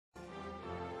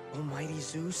Almighty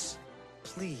Zeus,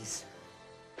 please,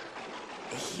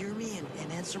 hear me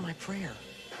and answer my prayer.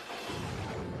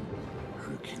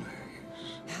 Hercules,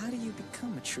 How do you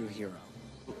become a true hero?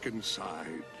 look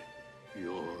inside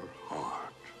your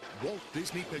heart. Walt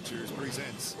Disney Pictures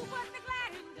presents Who was the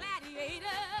gladiator?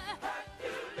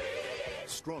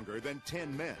 Stronger Than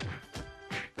 10 Men.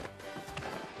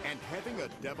 And having a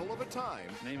devil of a time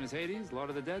Name is Hades, Lord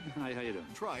of the Dead. Hi, how you doing?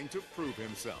 trying to prove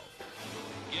himself.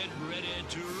 Get ready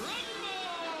to rumble!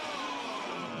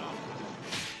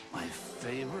 My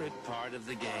favorite part of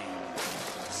the game,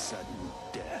 sudden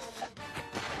death.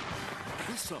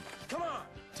 This summer, Come on!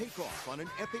 take off on an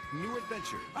epic new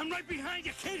adventure I'm right behind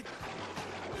you, kid!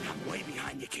 I'm way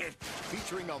behind you, kid.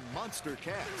 featuring a monster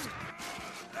cast,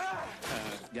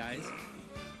 Guys,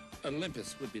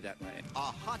 Olympus would be that way. a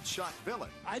hotshot villain,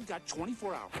 I've got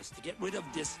 24 hours to get rid of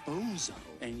this bozo,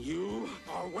 and you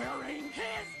are wearing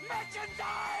his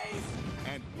merchandise!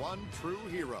 and one true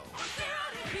hero. Zero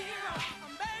to hero, a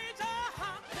major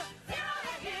hunter. Zero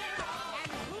to hero,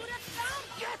 and who the thumb?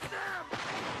 Get them!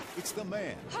 It's the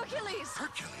man, Hercules.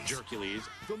 Hercules.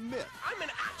 the myth, I'm an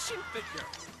action figure!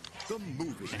 the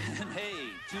movie, And hey,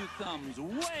 two thumbs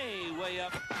way, way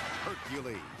up.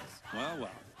 Hercules. Well,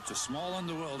 well, it's a small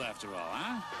underworld after all,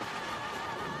 huh?